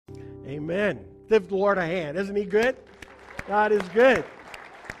Amen. Give the Lord a hand. Isn't He good? God is good.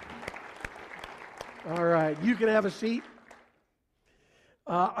 All right. You can have a seat.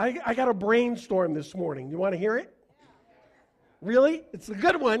 I got a brainstorm this morning. You want to hear it? Really? It's a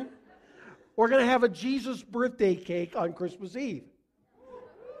good one. We're going to have a Jesus birthday cake on Christmas Eve.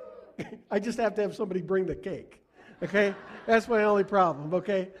 I just have to have somebody bring the cake. Okay? That's my only problem.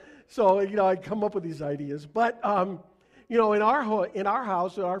 Okay? So, I come up with these ideas. But, in our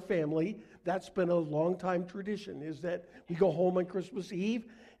house, in our family, that's been a long time tradition, is that we go home on Christmas Eve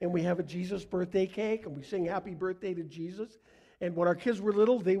and we have a Jesus birthday cake and we sing happy birthday to Jesus. And when our kids were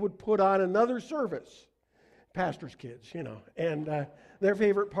little, they would put on another service. Pastor's kids, and their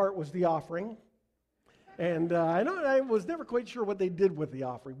favorite part was the offering. And I was never quite sure what they did with the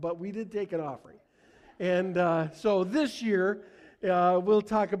offering, but we did take an offering. And so this year, we'll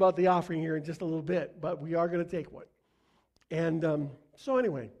talk about the offering here in just a little bit, but we are going to take one. And so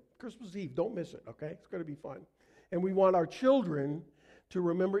anyway, Christmas Eve, don't miss it, okay? It's going to be fun. And we want our children to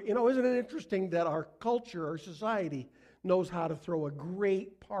remember, isn't it interesting that our culture, our society, knows how to throw a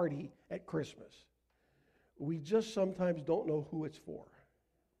great party at Christmas? We just sometimes don't know who it's for.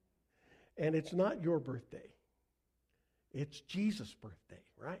 And it's not your birthday. It's Jesus' birthday,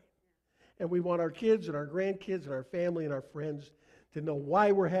 right? And we want our kids and our grandkids and our family and our friends to know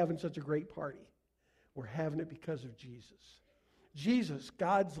why we're having such a great party. We're having it because of Jesus. Jesus,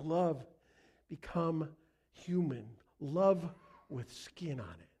 God's love, become human. Love with skin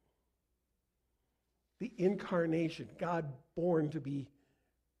on it. The incarnation, God born to be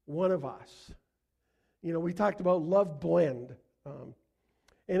one of us. We talked about Love Blend, and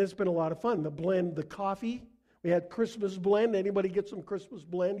it's been a lot of fun. The coffee, we had Christmas Blend. Anybody get some Christmas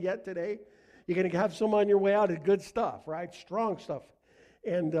Blend yet today? You're going to have some on your way out. It's good stuff, right? Strong stuff.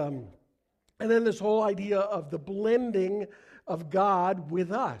 And then this whole idea of the blending of God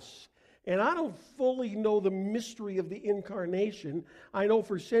with us. And I don't fully know the mystery of the incarnation. I know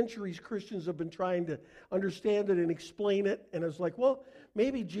for centuries Christians have been trying to understand it and explain it. And it's like, well,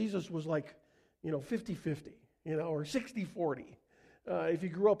 maybe Jesus was like, 50-50, or 60-40. If you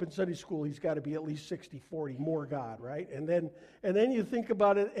grew up in Sunday school, he's got to be at least 60-40, more God, right? And then you think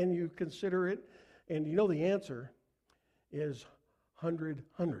about it and you consider it, and the answer is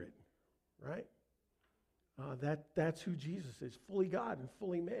 100-100, right? That's who Jesus is, fully God and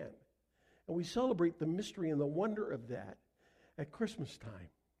fully man. And we celebrate the mystery and the wonder of that at Christmas time.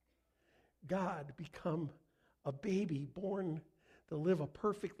 God become a baby born to live a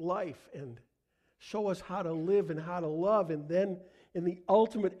perfect life and show us how to live and how to love, and then in the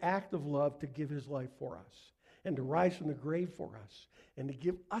ultimate act of love to give his life for us and to rise from the grave for us and to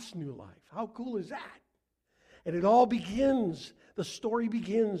give us new life. How cool is that? And it all begins, the story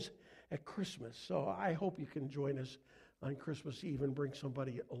begins at Christmas. So I hope you can join us on Christmas Eve and bring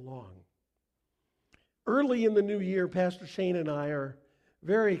somebody along. Early in the new year, Pastor Shane and I are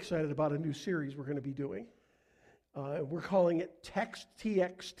very excited about a new series we're going to be doing. We're calling it Text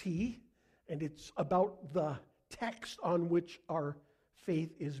TXT. And it's about the text on which our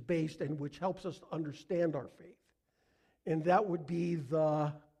faith is based and which helps us to understand our faith. And that would be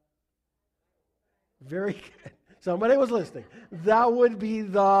very good. Somebody was listening. That would be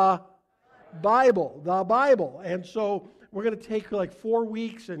the Bible. And so we're going to take like 4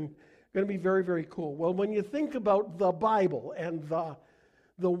 weeks and going to be very, very cool. Well, when you think about the Bible and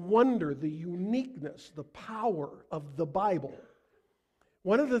the wonder, the uniqueness, the power of the Bible,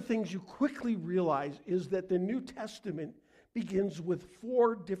 one of the things you quickly realize is that the New Testament begins with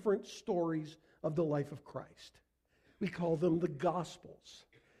 4 different stories of the life of Christ. We call them the Gospels.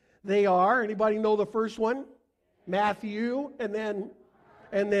 They are, anybody know the first one? Matthew, and then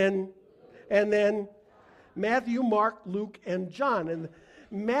Matthew, Mark, Luke, and John. And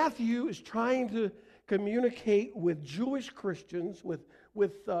Matthew is trying to communicate with Jewish Christians, with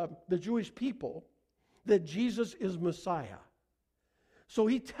the Jewish people, that Jesus is Messiah. So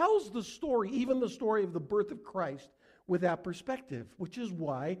he tells the story, even the story of the birth of Christ, with that perspective, which is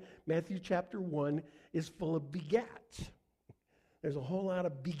why Matthew chapter 1 is full of begats. There's a whole lot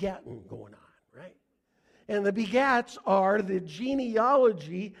of begatting going on, right? And the begats are the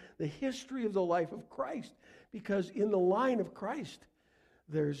genealogy, the history of the life of Christ. Because in the line of Christ,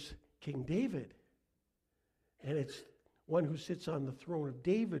 there's King David. And it's one who sits on the throne of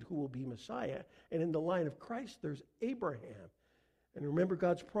David who will be Messiah. And in the line of Christ, there's Abraham. And remember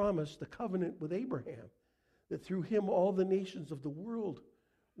God's promise, the covenant with Abraham, that through him all the nations of the world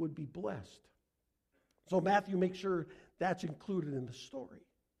would be blessed. So Matthew makes sure that's included in the story.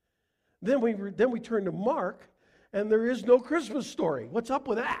 Then we turn to Mark, and there is no Christmas story. What's up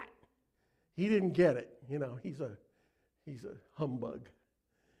with that? He didn't get it. He's a humbug.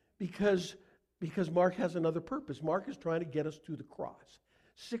 because Mark has another purpose. Mark is trying to get us to the cross.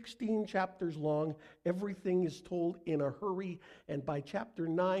 16 chapters long. Everything is told in a hurry. And by chapter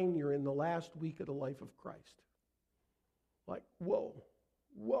 9, you're in the last week of the life of Christ. Like, whoa.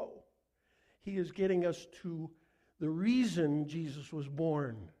 He is getting us to the reason Jesus was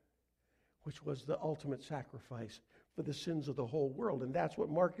born, which was the ultimate sacrifice for the sins of the whole world. And that's what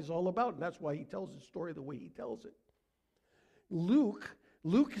Mark is all about. And that's why he tells the story the way he tells it. Luke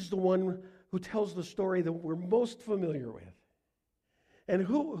is the one who tells the story that we're most familiar with. And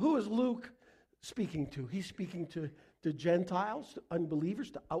who is Luke speaking to? He's speaking to Gentiles, to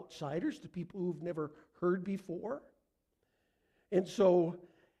unbelievers, to outsiders, to people who've never heard before. And so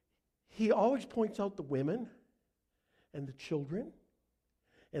he always points out the women and the children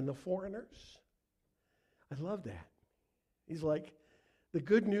and the foreigners. I love that. He's like, the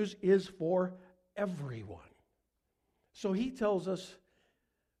good news is for everyone. So he tells us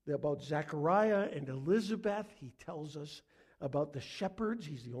about Zechariah and Elizabeth. He tells us about the shepherds.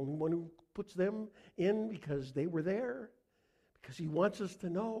 He's the only one who puts them in because they were there. Because he wants us to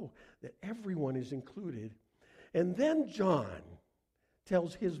know that everyone is included. And then John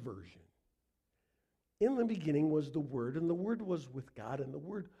tells his version. In the beginning was the Word, and the Word was with God, and the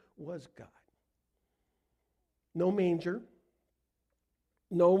Word was God. No manger,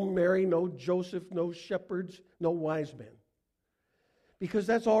 no Mary, no Joseph, no shepherds, no wise men. Because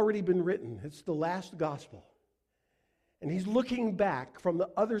that's already been written. It's the last gospel. And he's looking back from the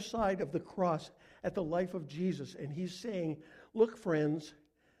other side of the cross at the life of Jesus, and he's saying, look, friends,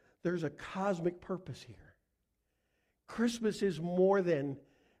 there's a cosmic purpose here. Christmas is more than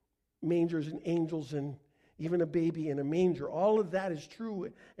mangers and angels and even a baby in a manger. All of that is true,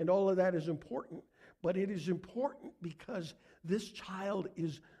 and all of that is important. But it is important because this child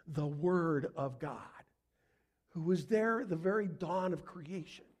is the Word of God, who was there at the very dawn of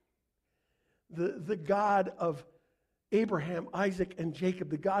creation. The God of Abraham, Isaac, and Jacob,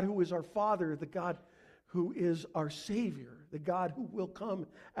 the God who is our Father, the God who is our Savior, the God who will come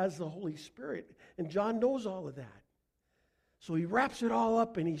as the Holy Spirit. And John knows all of that. So he wraps it all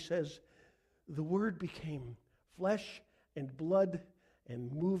up and he says, the Word became flesh and blood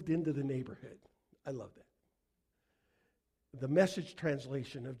and moved into the neighborhood. I love that. The Message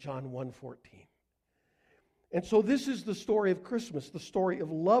translation of John 1:14. And so this is the story of Christmas, the story of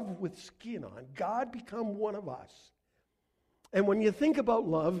love with skin on. God become one of us. And when you think about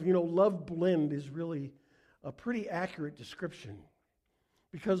love, love blend is really a pretty accurate description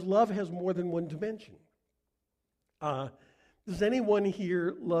because love has more than one dimension. Does anyone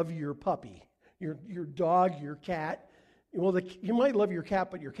here love your puppy, your dog, your cat? Well, you might love your cat,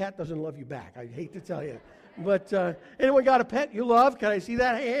 but your cat doesn't love you back. I hate to tell you. But anyone got a pet you love? Can I see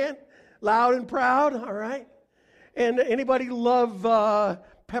that hand? Loud and proud, all right? And anybody love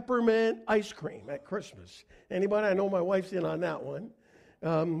peppermint ice cream at Christmas? Anybody? I know my wife's in on that one.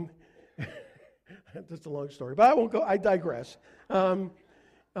 That's a long story, but I won't go. I digress.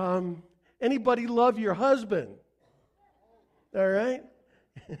 Anybody love your husband? All right?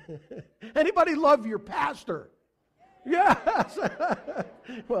 Anybody love your pastor? Yes.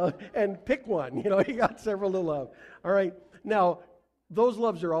 Well, and pick one. You got several to love. All right. Now, those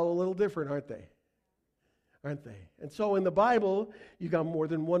loves are all a little different, aren't they? Aren't they? And so in the Bible, you got more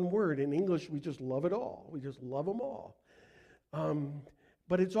than one word. In English, we just love it all. We just love them all.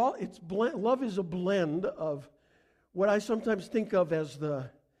 But love is a blend of what I sometimes think of as the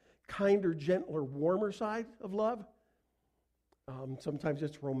kinder, gentler, warmer side of love. Sometimes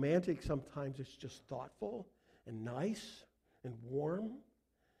it's romantic. Sometimes it's just thoughtful and nice and warm.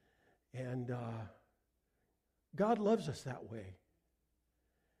 And God loves us that way.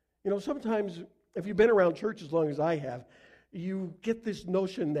 Sometimes if you've been around church as long as I have, you get this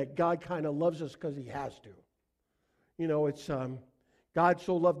notion that God kind of loves us because he has to. It's God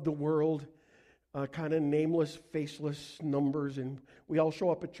so loved the world, kind of nameless, faceless numbers, and we all show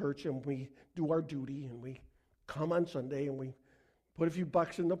up at church and we do our duty and we come on Sunday and we put a few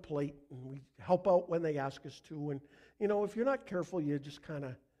bucks in the plate and we help out when they ask us to. And, if you're not careful, you just kind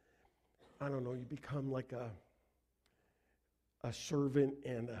of, you become like a servant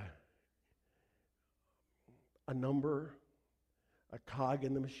and a number, a cog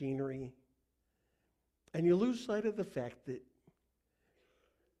in the machinery. And you lose sight of the fact that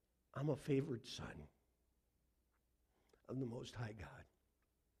I'm a favored son of the Most High God.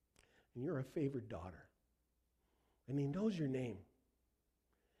 And you're a favored daughter. And he knows your name.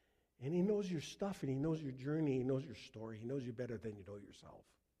 And he knows your stuff, and he knows your journey, he knows your story. He knows you better than you know yourself.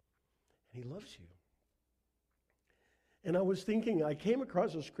 And he loves you. And I came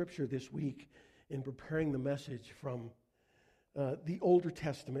across a scripture this week in preparing the message from the Older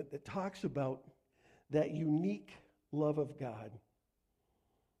Testament that talks about that unique love of God.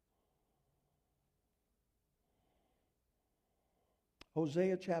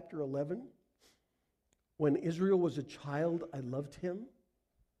 Hosea chapter 11. When Israel was a child, I loved him.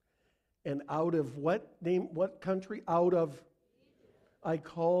 And out of what name, what country? Out of, I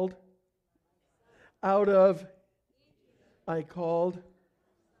called. Out of, I called.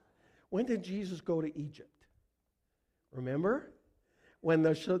 When did Jesus go to Egypt? Remember? When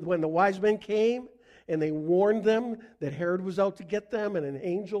the wise men came and they warned them that Herod was out to get them, and an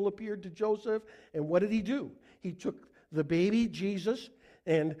angel appeared to Joseph. And what did he do? He took the baby Jesus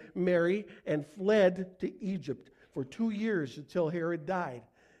and Mary and fled to Egypt for 2 years until Herod died.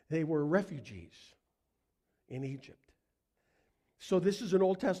 They were refugees in Egypt. So this is an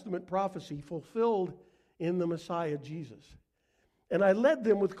Old Testament prophecy fulfilled in the Messiah Jesus. And I led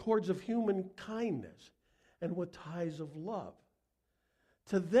them with cords of human kindness and with ties of love.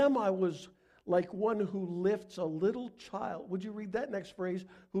 To them I was like one who lifts a little child. Would you read that next phrase?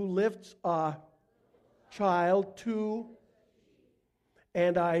 Who lifts a child to,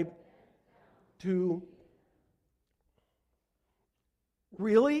 and I to.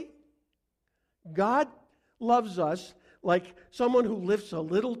 Really? God loves us like someone who lifts a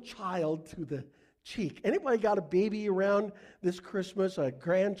little child to the cheek. Anybody got a baby around this Christmas, a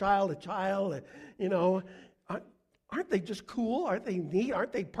grandchild, a child, aren't they just cool? Aren't they neat?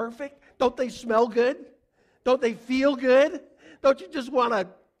 Aren't they perfect? Don't they smell good? Don't they feel good? Don't you just want to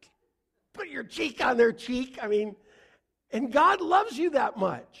put your cheek on their cheek? And God loves you that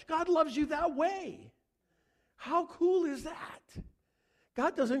much. God loves you that way. How cool is that?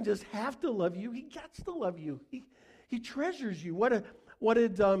 God doesn't just have to love you, he gets to love you. He treasures you. What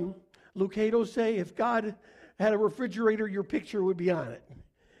did Lucado say? If God had a refrigerator, your picture would be on it.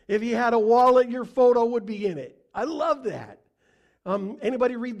 If he had a wallet, your photo would be in it. I love that.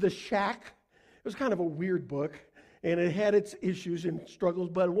 Anybody read The Shack? It was kind of a weird book, and it had its issues and struggles,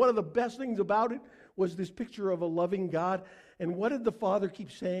 but one of the best things about it was this picture of a loving God. And what did the father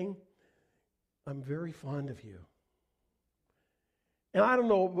keep saying? I'm very fond of you. And I don't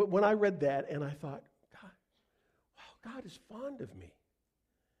know, but when I read that, and I thought, God is fond of me.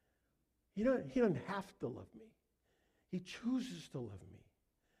 He doesn't have to love me. He chooses to love me.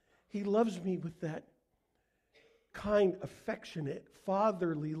 He loves me with that kind, affectionate,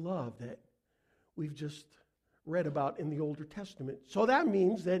 fatherly love that we've just read about in the Older Testament. So that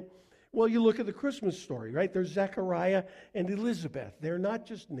means that, well, you look at the Christmas story, right? There's Zechariah and Elizabeth. They're not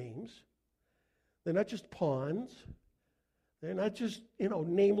just names. They're not just pawns. They're not just,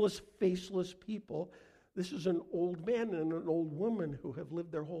 nameless, faceless people. This is an old man and an old woman who have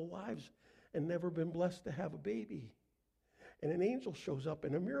lived their whole lives and never been blessed to have a baby. And an angel shows up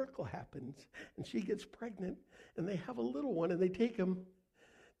and a miracle happens. And she gets pregnant and they have a little one and they take him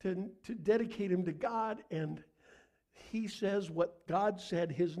to dedicate him to God. And he says what God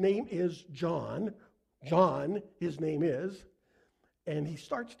said. His name is John. John, his name is. And he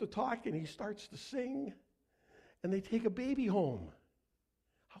starts to talk and he starts to sing. And they take a baby home.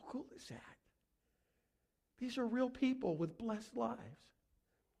 How cool is that? These are real people with blessed lives.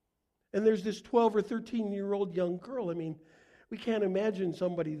 And there's this 12 or 13-year-old young girl. We can't imagine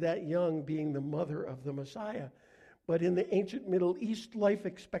somebody that young being the mother of the Messiah. But in the ancient Middle East, life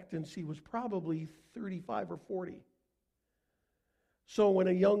expectancy was probably 35 or 40. So when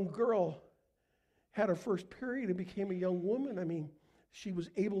a young girl had her first period and became a young woman, she was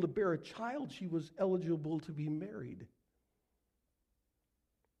able to bear a child. She was eligible to be married.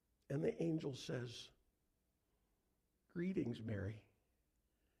 And the angel says, greetings, Mary.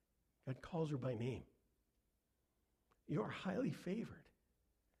 God calls her by name. You are highly favored.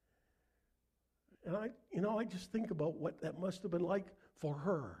 And I just think about what that must have been like for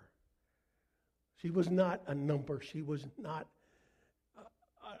her. She was not a number. She was not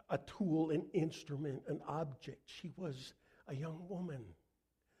a tool, an instrument, an object. She was a young woman,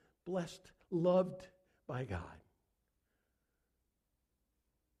 blessed, loved by God.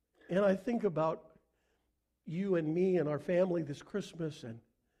 And I think about you and me and our family this Christmas, and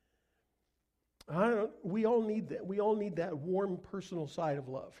we all need that. We all need that warm, personal side of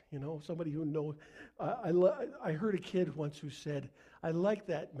love. Somebody who knows. I heard a kid once who said, I like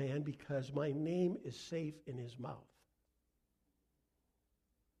that man because my name is safe in his mouth.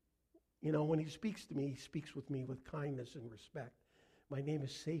 When he speaks to me, he speaks with me with kindness and respect. My name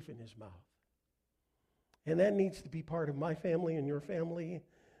is safe in his mouth. And that needs to be part of my family and your family,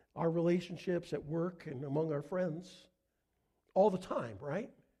 our relationships at work and among our friends all the time, right?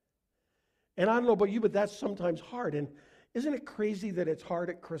 And I don't know about you, but that's sometimes hard. And isn't it crazy that it's hard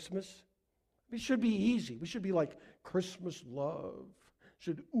at Christmas? It should be easy. We should be like Christmas love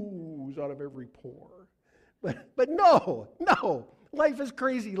should ooze out of every pore. But no. Life is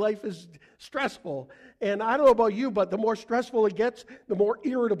crazy. Life is stressful. And I don't know about you, but the more stressful it gets, the more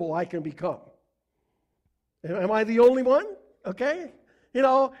irritable I can become. Am I the only one? Okay?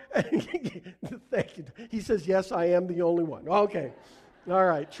 Thank you. He says, yes, I am the only one. Okay. All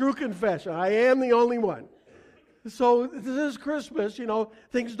right. True confession. I am the only one. So this is Christmas,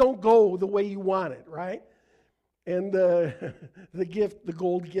 things don't go the way you want it, right? And the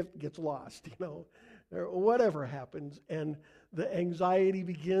gold gift gets lost, or whatever happens. And the anxiety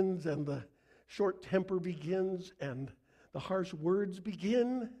begins, and the short temper begins, and the harsh words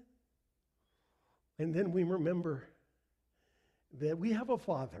begin. And then we remember that we have a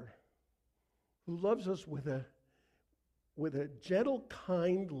Father who loves us with a gentle,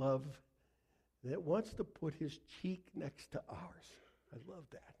 kind love that wants to put his cheek next to ours. I love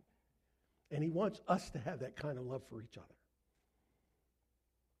that. And he wants us to have that kind of love for each other.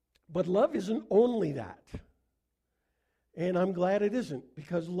 But love isn't only that. And I'm glad it isn't,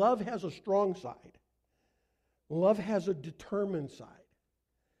 because love has a strong side. Love has a determined side.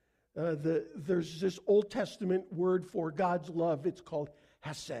 There's this Old Testament word for God's love. It's called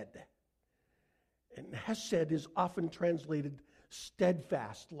hesed. And hesed is often translated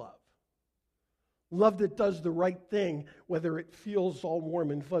steadfast love. Love that does the right thing, whether it feels all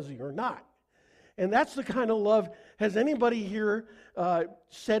warm and fuzzy or not. And that's the kind of love. Has anybody here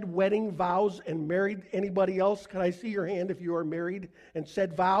said wedding vows and married anybody else? Can I see your hand if you are married and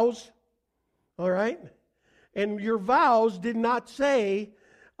said vows? All right? And your vows did not say,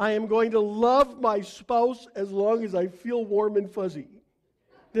 I am going to love my spouse as long as I feel warm and fuzzy.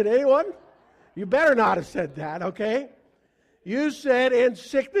 Did anyone? You better not have said that, okay? You said in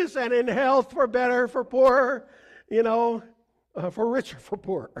sickness and in health, for better, for poorer, for richer, for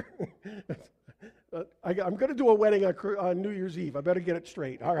poorer. I'm going to do a wedding on New Year's Eve. I better get it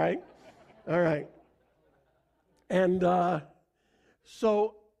straight, all right? All right. And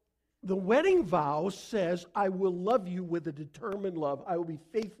so the wedding vow says, I will love you with a determined love. I will be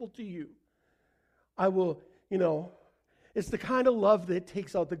faithful to you. I will, it's the kind of love that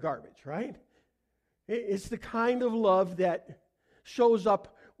takes out the garbage, right? It's the kind of love that shows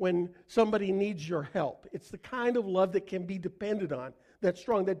up when somebody needs your help. It's the kind of love that can be depended on, that's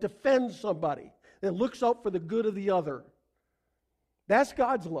strong, that defends somebody, that looks out for the good of the other. That's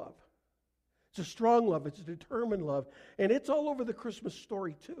God's love. It's a strong love. It's a determined love. And it's all over the Christmas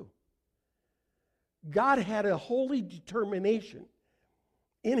story too. God had a holy determination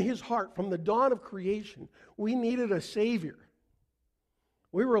in his heart from the dawn of creation. We needed a Savior.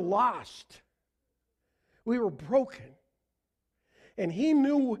 We were lost. We were broken. And he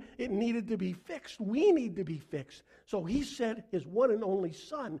knew it needed to be fixed. We need to be fixed. So he sent his one and only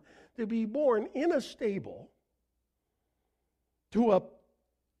Son to be born in a stable to a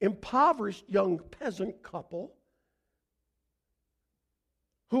impoverished young peasant couple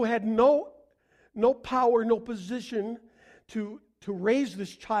who had no power, no position to raise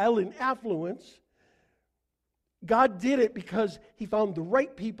this child in affluence. God did it because he found the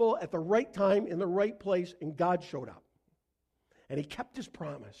right people at the right time in the right place, and God showed up. And he kept his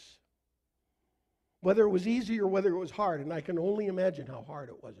promise. Whether it was easy or whether it was hard, and I can only imagine how hard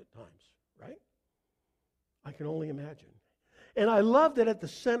it was at times, right? I can only imagine. And I love that at the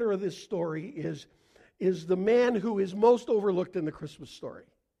center of this story is the man who is most overlooked in the Christmas story,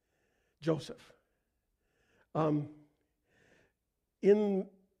 Joseph. In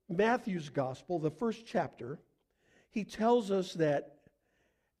Matthew's gospel, the first chapter, he tells us that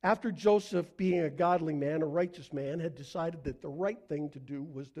after Joseph, being a godly man, a righteous man, had decided that the right thing to do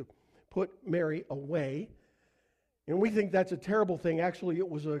was to put Mary away. And we think that's a terrible thing. Actually, it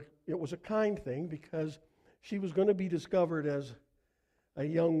was a kind thing, because she was going to be discovered as a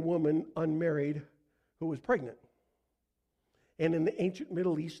young woman, unmarried, who was pregnant. And in the ancient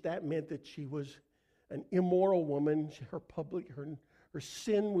Middle East, that meant that she was an immoral woman. Her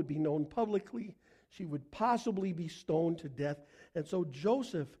sin would be known publicly. She would possibly be stoned to death. And so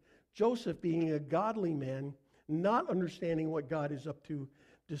Joseph, being a godly man, not understanding what God is up to,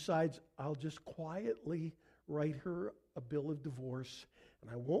 decides, I'll just quietly write her a bill of divorce,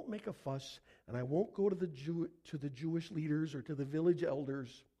 and I won't make a fuss, and I won't go to the Jewish leaders or to the village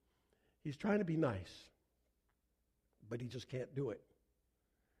elders. He's trying to be nice, but he just can't do it,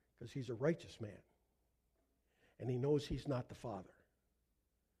 because he's a righteous man, and he knows he's not the father.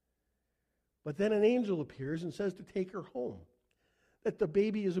 But then an angel appears and says to take her home, that the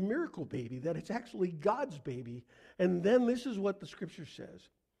baby is a miracle baby, that it's actually God's baby. And then this is what the scripture says.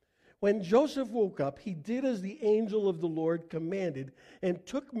 When Joseph woke up, he did as the angel of the Lord commanded and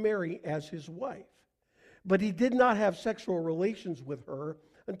took Mary as his wife. But he did not have sexual relations with her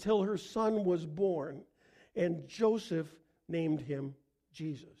until her son was born, and Joseph named him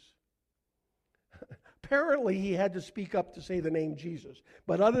Jesus. Apparently, he had to speak up to say the name Jesus.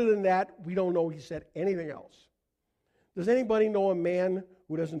 But other than that, we don't know he said anything else. Does anybody know a man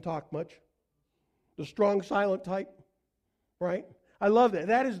who doesn't talk much? The strong, silent type, right? I love that.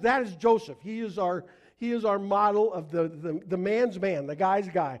 That is Joseph. He is our model of the man's man, the guy's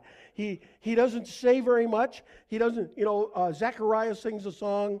guy. He doesn't say very much. He doesn't, Zechariah sings a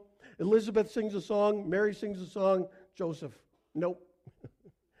song, Elizabeth sings a song, Mary sings a song. Joseph, nope.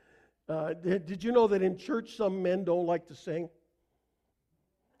 Did you know that in church some men don't like to sing?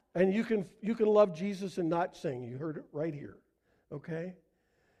 And you can love Jesus and not sing. You heard it right here. Okay?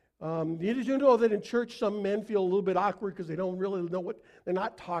 Did you know that in church some men feel a little bit awkward because they don't really know they're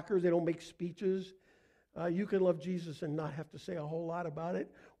not talkers, they don't make speeches. You can love Jesus and not have to say a whole lot about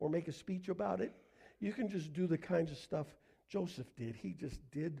it or make a speech about it. You can just do the kinds of stuff Joseph did. He just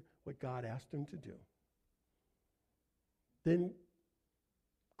did what God asked him to do. Didn't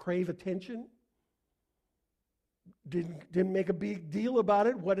crave attention. Didn't make a big deal about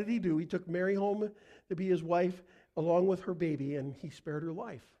it. What did he do? He took Mary home to be his wife along with her baby, and he spared her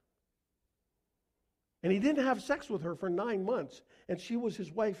life. And he didn't have sex with her for 9 months, and she was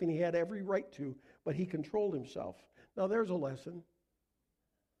his wife, and he had every right to, but he controlled himself. Now there's a lesson.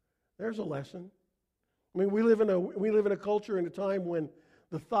 There's a lesson. I mean, we live in a culture and a time when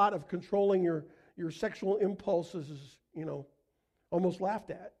the thought of controlling your sexual impulses is, almost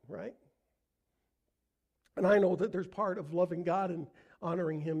laughed at, right? And I know that there's part of loving God and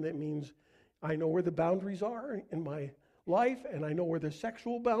honoring Him that means I know where the boundaries are in my life, and I know where the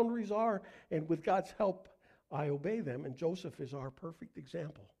sexual boundaries are, and with God's help, I obey them. And Joseph is our perfect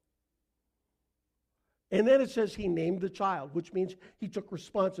example. And then it says he named the child, which means he took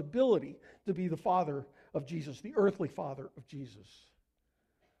responsibility to be the father of Jesus, the earthly father of Jesus.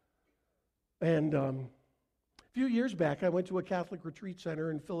 And a few years back, I went to a Catholic retreat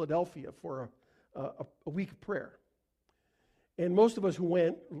center in Philadelphia for a week of prayer. And most of us who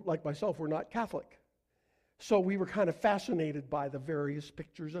went, like myself, were not Catholic. So we were kind of fascinated by the various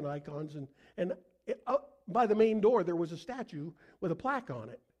pictures and icons. And by the main door, there was a statue with a plaque on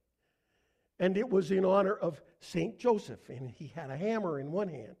it. And it was in honor of St. Joseph. And he had a hammer in one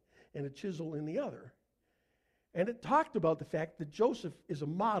hand and a chisel in the other. And it talked about the fact that Joseph is a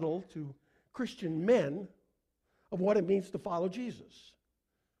model to Christian men of what it means to follow Jesus.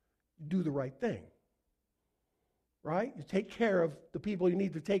 Do the right thing. Right? You take care of the people you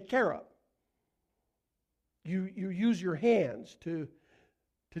need to take care of. You use your hands to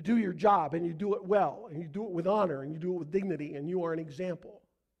do your job, and you do it well, and you do it with honor, and you do it with dignity, and you are an example.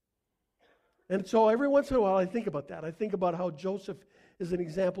 And so every once in a while I think about that. I think about how Joseph is an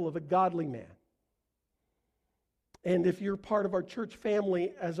example of a godly man. And if you're part of our church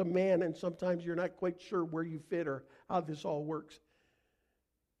family as a man, and sometimes you're not quite sure where you fit or how this all works,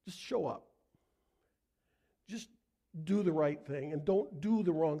 just show up. Just do the right thing, and don't do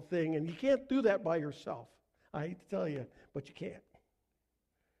the wrong thing. And you can't do that by yourself. I hate to tell you, but you can't.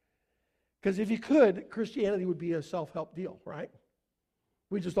 Because if you could, Christianity would be a self-help deal, right?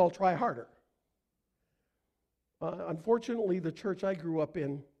 We just all try harder. Unfortunately, the church I grew up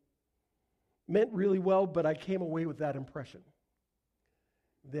in meant really well, but I came away with that impression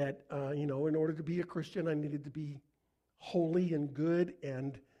that, in order to be a Christian, I needed to be holy and good,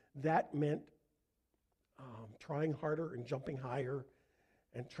 and that meant trying harder and jumping higher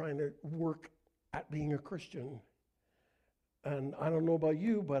and trying to work at being a Christian. And I don't know about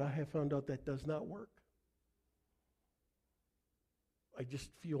you, but I have found out that does not work. I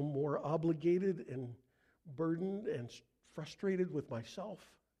just feel more obligated and burdened and frustrated with myself.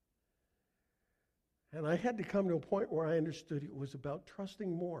 And I had to come to a point where I understood it was about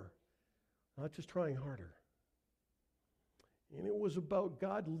trusting more, not just trying harder. And it was about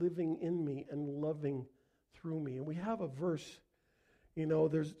God living in me and loving through me. And we have a verse,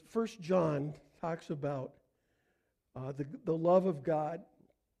 there's 1 John talks about the love of God.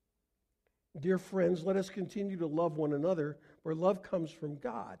 Dear friends, let us continue to love one another, for love comes from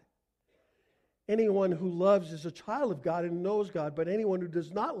God. Anyone who loves is a child of God and knows God, but anyone who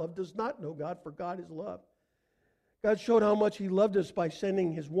does not love does not know God, for God is love. God showed how much He loved us by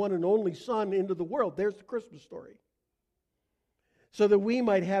sending His one and only Son into the world. There's the Christmas story. So that we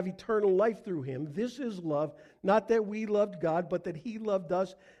might have eternal life through Him. This is love, not that we loved God, but that He loved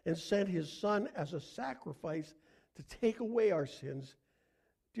us and sent His Son as a sacrifice to take away our sins.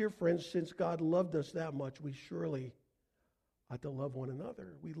 Dear friends, since God loved us that much, we surely ought to love one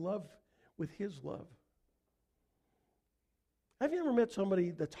another. We love with His love. Have you ever met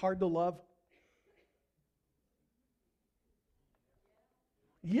somebody that's hard to love?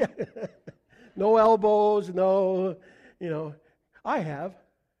 Yeah. No elbows, no, I have.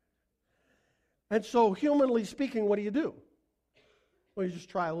 And so, humanly speaking, what do? Well, you just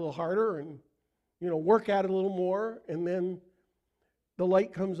try a little harder and, work at it a little more. And then the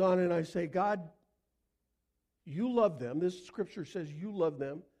light comes on and I say, God, you love them. This scripture says you love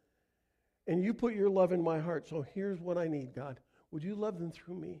them. And you put your love in my heart. So here's what I need, God. Would you love them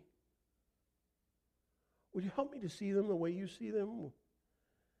through me? Would you help me to see them the way you see them?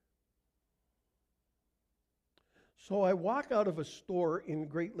 So I walk out of a store in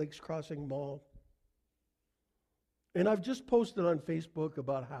Great Lakes Crossing Mall. And I've just posted on Facebook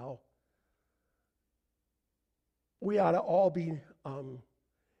about how we ought to all be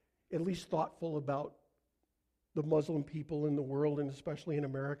at least thoughtful about the Muslim people in the world, and especially in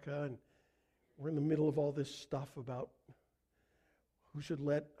America. And we're in the middle of all this stuff about who should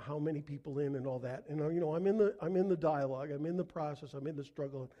let how many people in and all that. And I'm in the dialogue, I'm in the process, I'm in the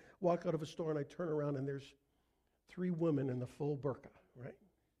struggle. Walk out of a store and I turn around and there's 3 women in the full burqa, right?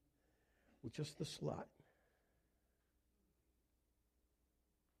 With just the slut.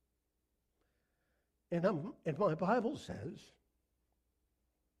 And my Bible says,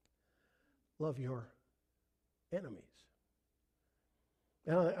 love your enemies.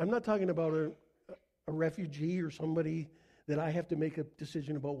 Now, I'm not talking about a refugee or somebody that I have to make a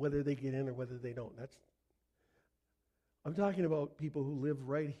decision about whether they get in or whether they don't. I'm talking about people who live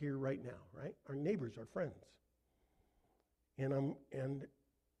right here, right now, right? Our neighbors, our friends. And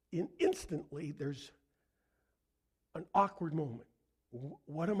instantly there's an awkward moment.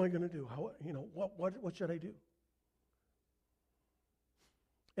 What am I going to do? What should I do?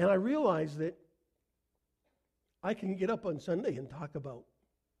 And I realize that I can get up on Sunday and talk about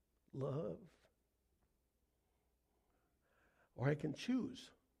love. Or I can choose.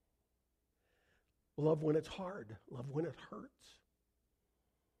 Love when it's hard. Love when it hurts.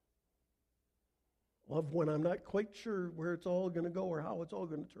 Love when I'm not quite sure where it's all going to go or how it's all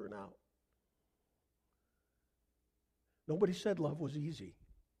going to turn out. Nobody said love was easy.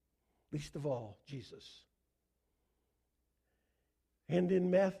 Least of all, Jesus. And in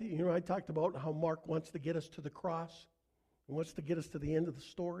Matthew, I talked about how Mark wants to get us to the cross. He wants to get us to the end of the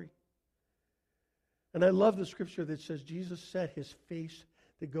story. And I love the scripture that says Jesus set his face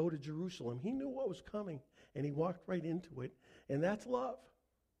to go to Jerusalem. He knew what was coming, and he walked right into it. And that's love.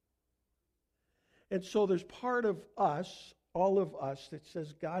 And so there's part of us, all of us, that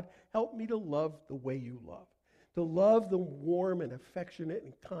says, God, help me to love the way you love. To love the warm and affectionate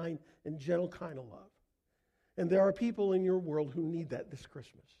and kind and gentle kind of love. And there are people in your world who need that this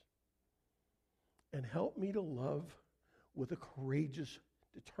Christmas. And help me to love with a courageous,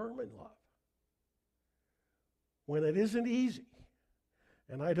 determined love. When it isn't easy,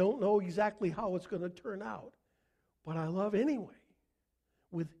 and I don't know exactly how it's going to turn out, but I love anyway,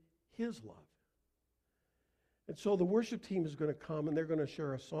 with his love. And so the worship team is going to come, and they're going to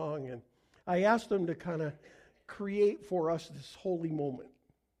share a song, and I asked them to kind of create for us this holy moment.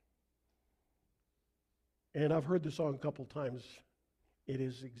 And I've heard the song a couple times. It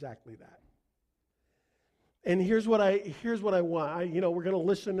is exactly that. And here's what I want. We're going to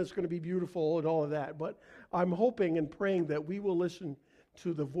listen. It's going to be beautiful and all of that. But I'm hoping and praying that we will listen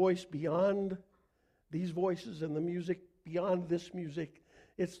to the voice beyond these voices and the music beyond this music.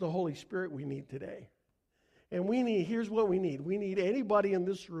 It's the Holy Spirit we need today. And here's what we need. We need anybody in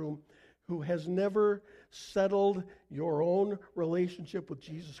this room who has never settled your own relationship with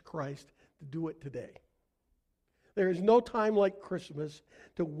Jesus Christ to do it today. There is no time like Christmas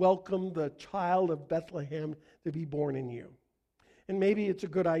to welcome the child of Bethlehem to be born in you. And maybe it's a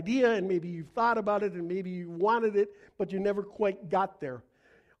good idea, and maybe you've thought about it, and maybe you wanted it, but you never quite got there.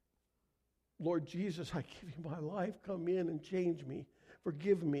 Lord Jesus, I give you my life. Come in and change me.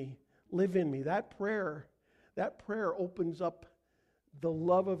 Forgive me. Live in me. That prayer opens up the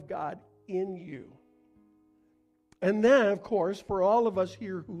love of God in you. And then, of course, for all of us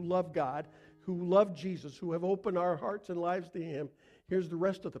here who love God, who love Jesus, who have opened our hearts and lives to him, here's the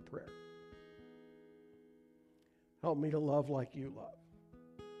rest of the prayer. Help me to love like you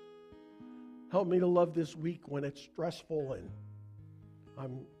love. Help me to love this week when it's stressful and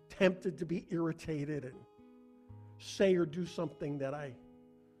I'm tempted to be irritated and say or do something that I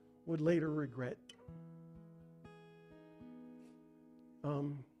would later regret.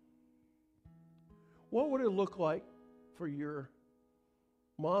 What would it look like for your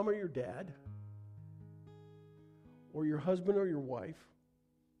mom or your dad, or your husband or your wife,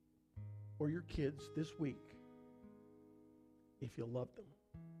 or your kids this week if you love them?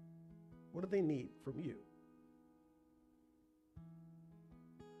 What do they need from you?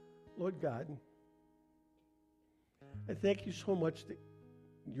 Lord God, I thank you so much that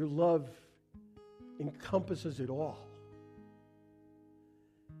Your love encompasses it all.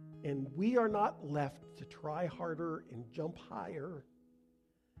 And we are not left to try harder and jump higher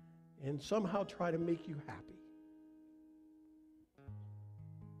and somehow try to make you happy.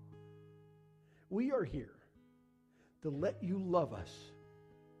 We are here to let you love us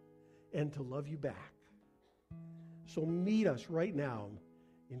and to love you back. So meet us right now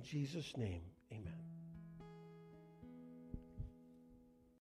in Jesus' name. Amen.